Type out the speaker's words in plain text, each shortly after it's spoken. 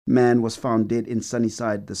man was found dead in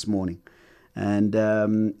Sunnyside this morning. And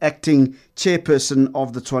acting chairperson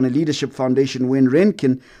of the Tshwane Leadership Foundation,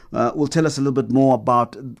 Renkin, will tell us a little bit more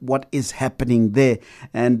about what is happening there.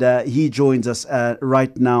 And he joins us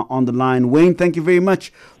right now on the line. Wayne, thank you very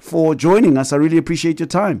much for joining us. I really appreciate your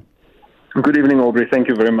time. Good evening, Aubrey. Thank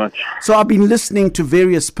you very much. So I've been listening to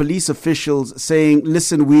various police officials saying,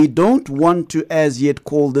 listen, we don't want to as yet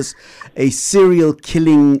call this a serial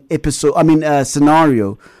killing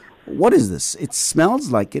scenario. What is this? It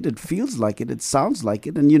smells like it, it feels like it sounds like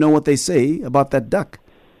it, and you know what they say about that duck.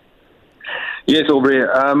 Yes, Aubrey.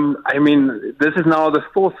 This is now the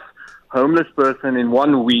fourth homeless person in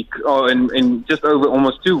 1 week, or in just over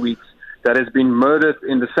almost 2 weeks, that has been murdered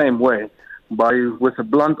in the same way, with a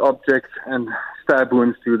blunt object and stab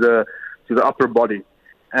wounds to the upper body.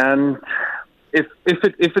 And if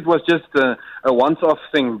it was just a once-off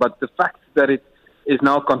thing, but the fact that it is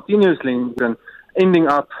now continuously ending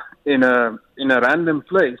up in a random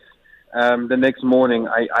place the next morning,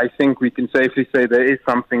 I think we can safely say there is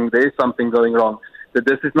something going wrong. That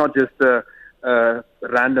this is not just a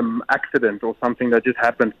random accident or something that just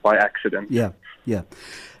happened by accident. Yeah.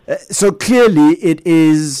 So clearly it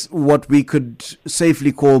is what we could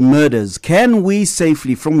safely call murders. Can we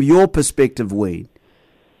safely, from your perspective, Wayne,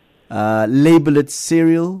 label it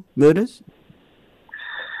serial murders?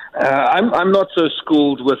 I'm not so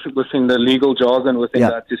schooled within the legal jargon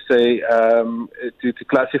that to say to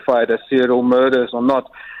classify it as serial murders or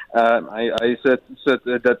not. I said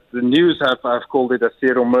that the news have called it as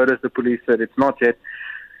serial murders. The police said it's not yet,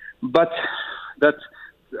 but that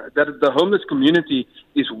the homeless community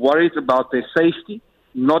is worried about their safety,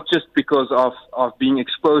 not just because of being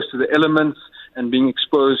exposed to the elements and being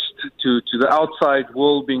exposed to the outside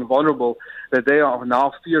world, being vulnerable, that they are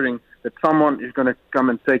now fearing that someone is going to come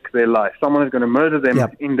and take their life. Someone is going to murder them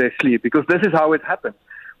in their sleep, because this is how it happens.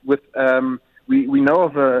 We know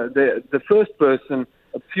of the first person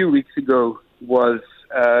a few weeks ago was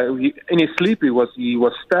in his sleep. He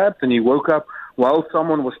was stabbed and he woke up while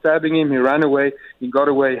someone was stabbing him. He ran away, he got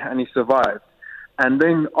away, and he survived. And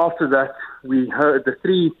then after that, we heard the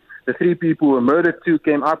three people who were murdered. Two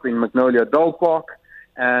came up in Magnolia Dole Park,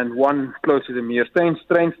 and one close to the Meerstein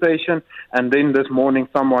train station. And then this morning,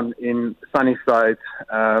 someone in Sunnyside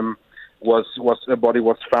a body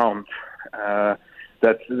was found.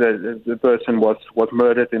 That the person was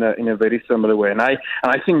murdered in a very similar way, and I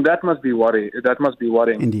think that must be worrying. That must be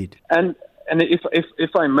worrying. Indeed. And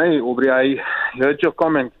if I may, Aubrey, I heard your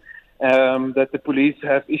comment that the police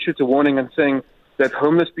have issued a warning and saying that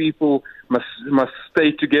homeless people must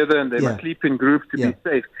stay together and they must sleep in groups to be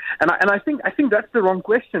safe. And I think that's the wrong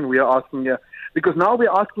question we are asking here, because now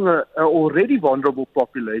we're asking an already vulnerable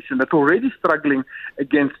population that's already struggling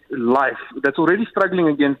against life, that's already struggling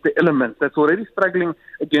against the elements, that's already struggling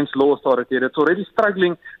against law authority, that's already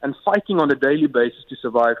struggling and fighting on a daily basis to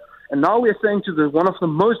survive. And now we're saying to one of the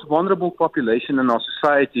most vulnerable population in our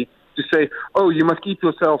society to say, oh, you must keep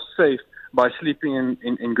yourself safe by sleeping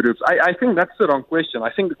in groups. I think that's the wrong question.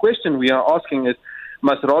 I think the question we are asking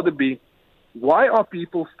must rather be, why are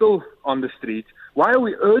people still on the street? Why are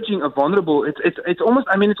we urging a vulnerable? It's almost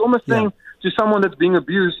saying to someone that's being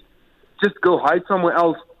abused, just go hide somewhere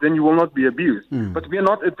else, then you will not be abused. But we are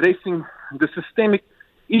not addressing the systemic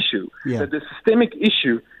issue. That the systemic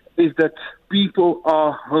issue is that people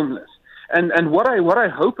are homeless. And what I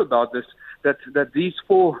hope about this, that these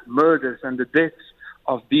four murders and the deaths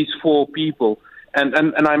of these four people, and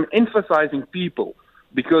I'm emphasizing people,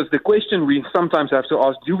 because the question we sometimes have to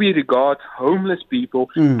ask, do we regard homeless people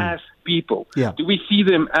as people? Do we see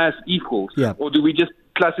them as equals? Or do we just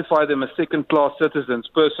classify them as second-class citizens,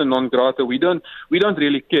 person non grata? We don't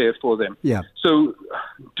really care for them. So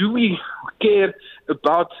do we care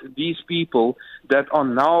about these people that are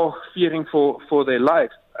now fearing for their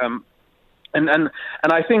lives? And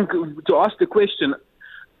I think to ask the question,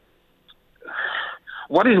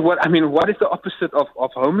 what is the opposite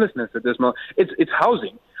of homelessness at this moment? It's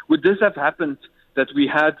housing. Would this have happened that we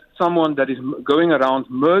had someone that is going around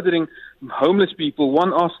murdering homeless people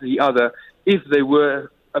one after the other if they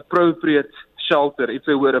were appropriate shelter, if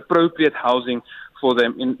they were appropriate housing for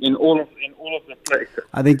them in all of the places?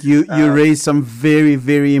 I think you raise some very,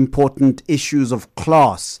 very important issues of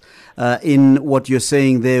class in what you're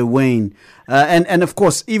saying there, Wayne. And of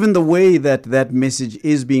course, even the way that message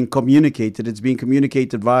is being communicated, it's being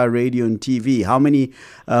communicated via radio and TV. How many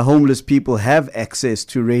homeless people have access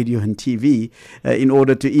to radio and TV in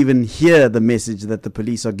order to even hear the message that the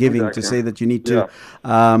police are giving to say that you need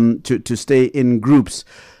to stay in groups?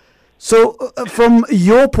 So, from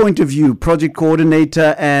your point of view, project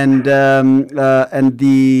coordinator and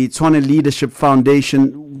the Tshwane Leadership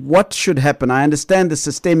Foundation, what should happen? I understand the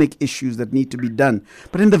systemic issues that need to be done,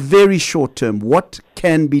 but in the very short term, what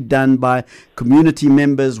can be done by community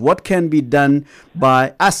members? What can be done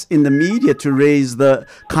by us in the media to raise the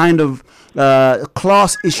kind of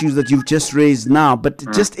class issues that you've just raised now? But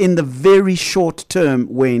just in the very short term,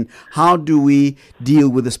 Wayne, how do we deal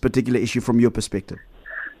with this particular issue from your perspective?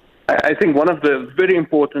 I think one of the very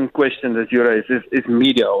important questions that you raise is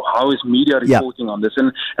media. How is media reporting on this?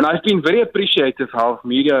 And I've been very appreciative how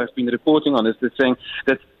media has been reporting on this. They're saying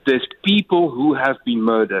that there's people who have been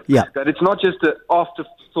murdered. That it's not just an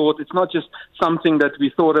afterthought. It's not just something that we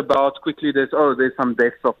thought about quickly. There's some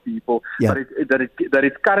deaths of people. But that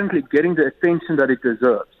it's currently getting the attention that it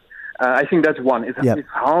deserves. I think that's one. Is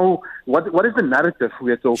how what is the narrative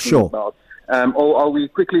we are talking about? Or are we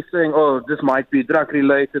quickly saying, this might be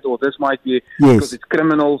drug-related, or this might be because it's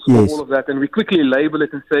criminals, or all of that, and we quickly label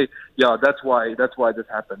it and say, that's why this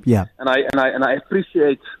happened. And I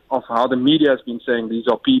appreciate of how the media has been saying these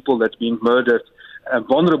are people that's been murdered,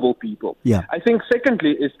 vulnerable people. I think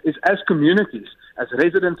secondly is as communities, as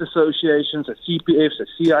residents associations, as CPFs, as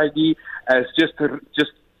CID, as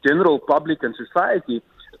just general public and society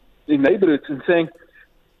in neighborhoods, and saying,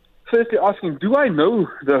 firstly asking, do I know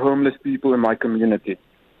the homeless people in my community?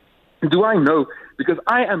 Do I know? Because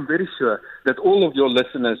I am very sure that all of your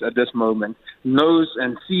listeners at this moment knows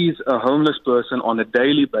and sees a homeless person on a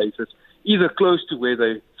daily basis, either close to where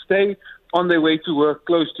they stay, on their way to work,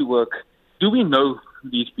 close to work. Do we know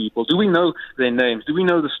these people? Do we know their names? Do we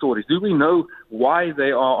know the stories? Do we know why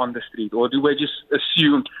they are on the street? Or do we just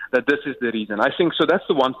assume that this is the reason? I think so. That's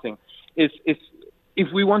the one thing. If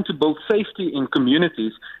we want to build safety in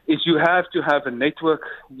communities, you have to have a network,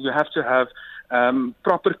 you have to have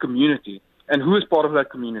proper community. And who is part of that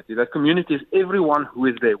community? That community is everyone who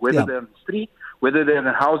is there, whether they're on the street, whether they're in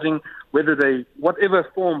housing, whatever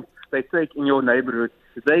form they take in your neighborhood,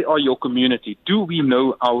 they are your community. Do we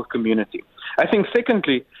know our community? I think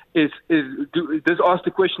secondly is ask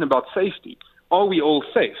the question about safety. Are we all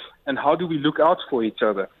safe? And how do we look out for each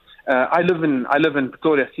other? I live in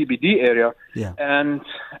Pretoria CBD area, and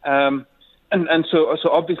so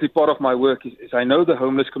obviously part of my work is I know the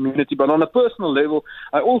homeless community, but on a personal level,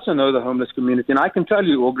 I also know the homeless community, and I can tell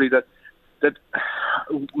you, Aubrey, that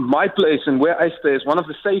my place and where I stay is one of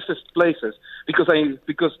the safest places because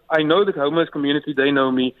I know the homeless community, they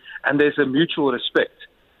know me, and there's a mutual respect.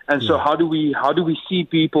 And so how do we see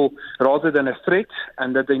people rather than a threat,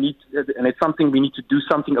 and that they need, and it's something we need to do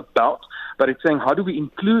something about, but it's saying how do we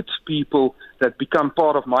include people that become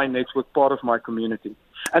part of my network, part of my community.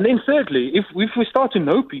 And then thirdly, if we start to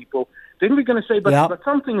know people, then we're going to say, but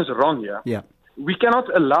something is wrong here. We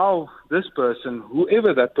cannot allow this person,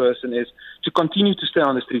 whoever that person is, to continue to stay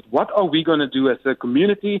on the street. What are we going to do as a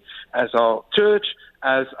community, as our church,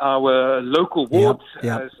 as our local wards,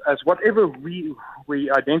 as whatever we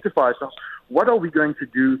identify ourselves? What are we going to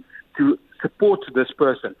do to support this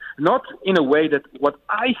person? Not in a way that what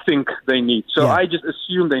I think they need. So I just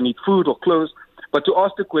assume they need food or clothes, but to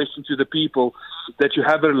ask the question to the people that you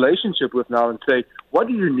have a relationship with now and say, what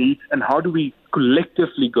do you need and how do we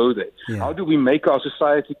collectively go there? How do we make our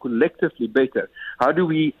society collectively better? How do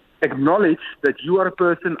we acknowledge that you are a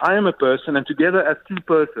person, I am a person, and together as two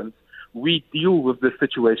persons, we deal with this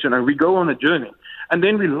situation and we go on a journey. And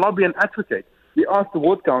then we lobby and advocate. We ask the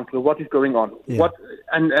ward councillor what is going on.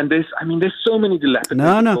 And there's so many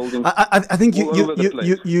dilapidated buildings. I think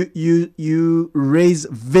you raise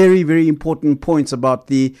very, very important points about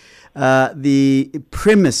the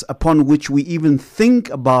premise upon which we even think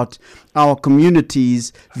about our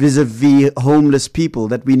communities vis-a-vis homeless people,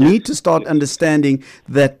 that we need to start understanding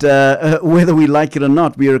that whether we like it or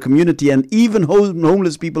not, we are a community, and even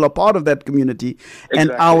homeless people are part of that community. And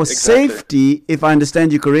our safety, if I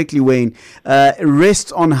understand you correctly, Wayne,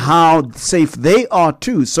 rests on how safe they are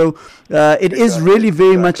too. So it is really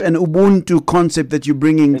very much an Ubuntu concept that you're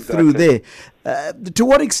bringing through there. To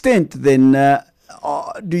what extent then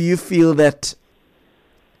do you feel that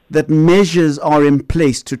measures are in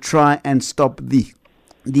place to try and stop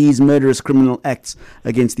these murderous criminal acts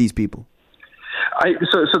against these people?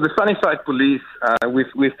 So the Sunnyside Police,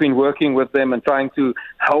 we've been working with them and trying to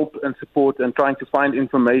help and support and trying to find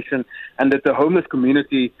information, and that the homeless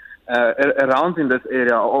community around in this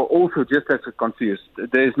area are also just as confused.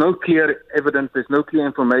 There is no clear evidence, there's no clear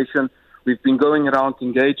information We've been going around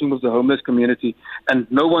engaging with the homeless community, and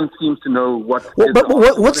no one seems to know what.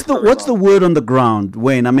 What's the word on the ground,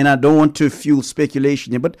 Wayne? I mean, I don't want to fuel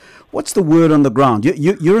speculation here, but what's the word on the ground? That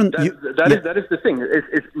is the thing.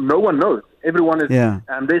 It's no one knows. Everyone is. Yeah.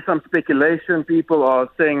 There's some speculation. People are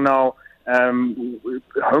saying now.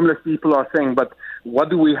 Homeless people are saying, but what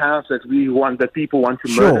do we have that people want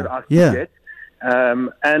to murder us to get?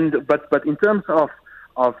 But in terms of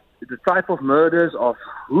the type of murders, of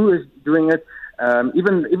who is doing it,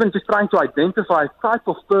 even just trying to identify type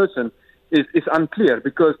of person is unclear,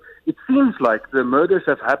 because it seems like the murders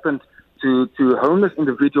have happened to homeless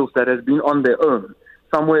individuals that has been on their own,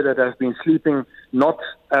 somewhere that has been sleeping, not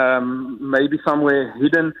maybe somewhere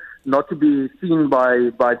hidden, not to be seen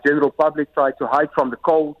by general public, try to hide from the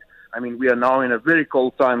cold. I mean, we are now in a very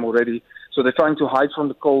cold time already, so they're trying to hide from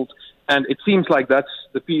the cold. And it seems like that's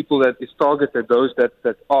the people that is targeted, those that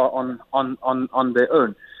are on their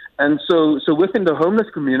own. And so within the homeless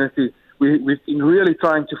community, we've been really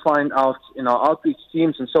trying to find out in our outreach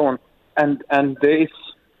teams and so on, and there is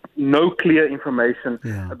no clear information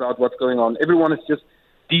about what's going on. Everyone is just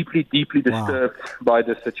deeply disturbed by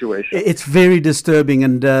this situation. It's very disturbing,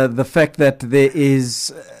 and the fact that there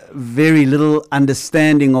is very little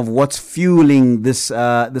understanding of what's fueling this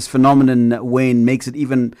phenomenon, Wayne, makes it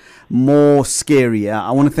even more scary.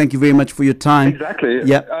 I want to thank you very much for your time. Exactly.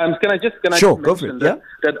 Yeah. Can I just go for it.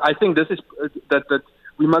 That I think this is that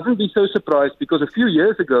we mustn't be so surprised, because a few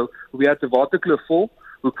years ago we had the Waterkloof 4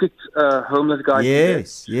 who kicked a homeless guy.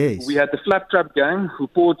 Yes. We had the Flaptrap gang who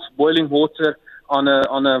poured boiling water on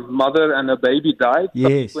a mother, and a baby died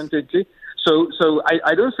subsequently. So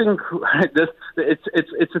I don't think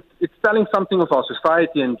it's telling something of our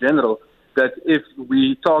society in general, that if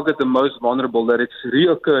we target the most vulnerable, that it's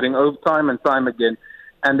reoccurring over time and time again,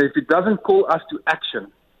 and if it doesn't call us to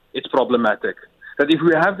action, it's problematic. That if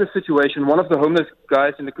we have this situation, one of the homeless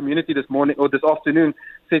guys in the community this morning or this afternoon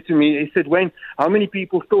said to me, he said, Wayne, how many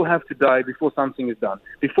people still have to die before something is done?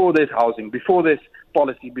 Before there's housing, before there's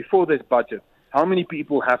policy, before there's budget? How many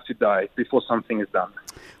people have to die before something is done?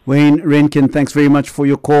 Wayne Renkin, thanks very much for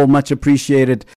your call. Much appreciated.